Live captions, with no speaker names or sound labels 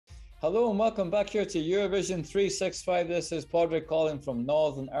Hello and welcome back here to Eurovision 365. This is Padraig calling from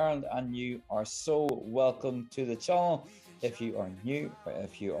Northern Ireland, and you are so welcome to the channel. If you are new or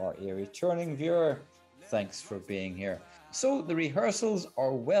if you are a returning viewer, thanks for being here. So the rehearsals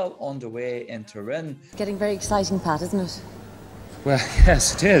are well underway in Turin. Getting very exciting, Pat, isn't it? Well,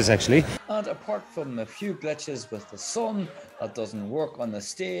 yes, it is actually. And apart from a few glitches with the sun that doesn't work on the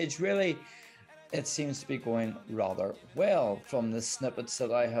stage, really, it seems to be going rather well from the snippets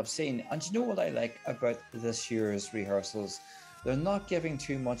that I have seen. And you know what I like about this year's rehearsals? They're not giving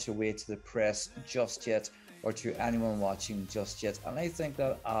too much away to the press just yet, or to anyone watching just yet. And I think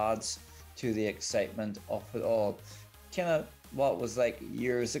that adds to the excitement of it all. Kind of what it was like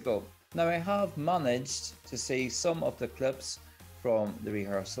years ago. Now, I have managed to see some of the clips from the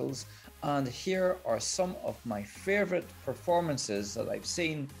rehearsals, and here are some of my favorite performances that I've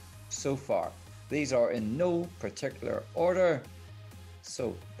seen so far. These are in no particular order,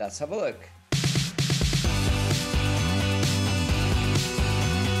 so let's have a look.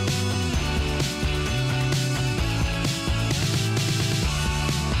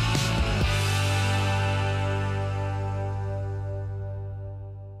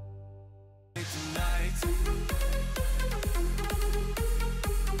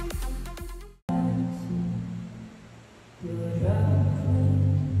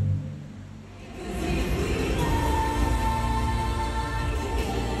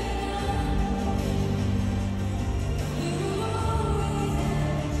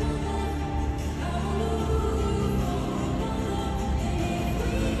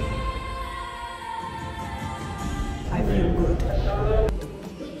 I feel good.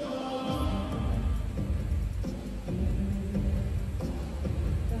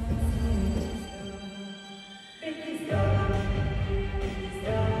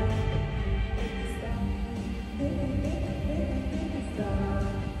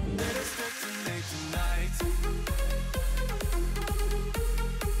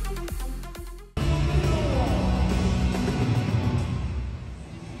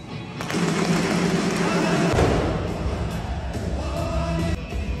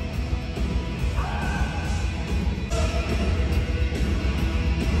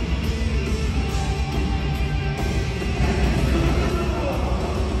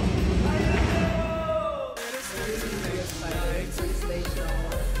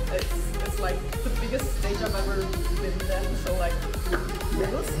 It's like the biggest stage I've ever been there, so like,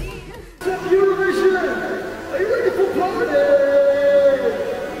 we'll see. Eurovision! Are you ready for party?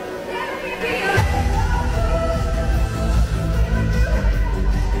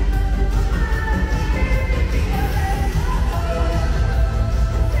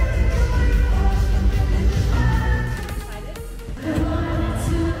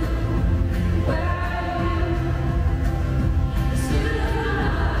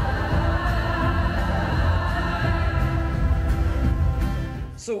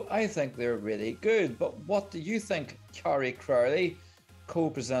 So I think they're really good, but what do you think, Carrie Crowley,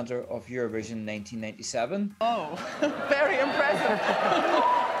 co-presenter of Eurovision 1997? Oh, very impressive.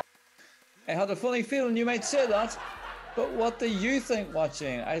 I had a funny feeling you might say that, but what do you think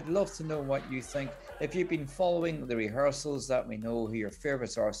watching? I'd love to know what you think. If you've been following the rehearsals, let me know who your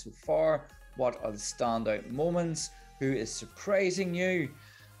favourites are so far. What are the standout moments? Who is surprising you?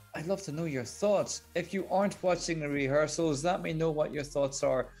 I'd love to know your thoughts. If you aren't watching the rehearsals, let me know what your thoughts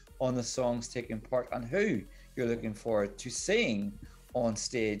are on the songs taking part and who you're looking forward to seeing on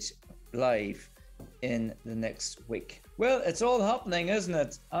stage live in the next week. Well, it's all happening, isn't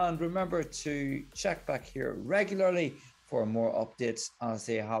it? And remember to check back here regularly for more updates as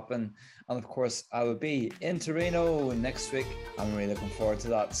they happen. And of course, I will be in Torino next week. I'm really looking forward to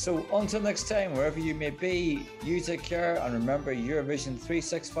that. So until next time, wherever you may be, you take care. And remember, Eurovision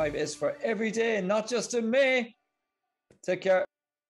 365 is for every day, not just in May. Take care.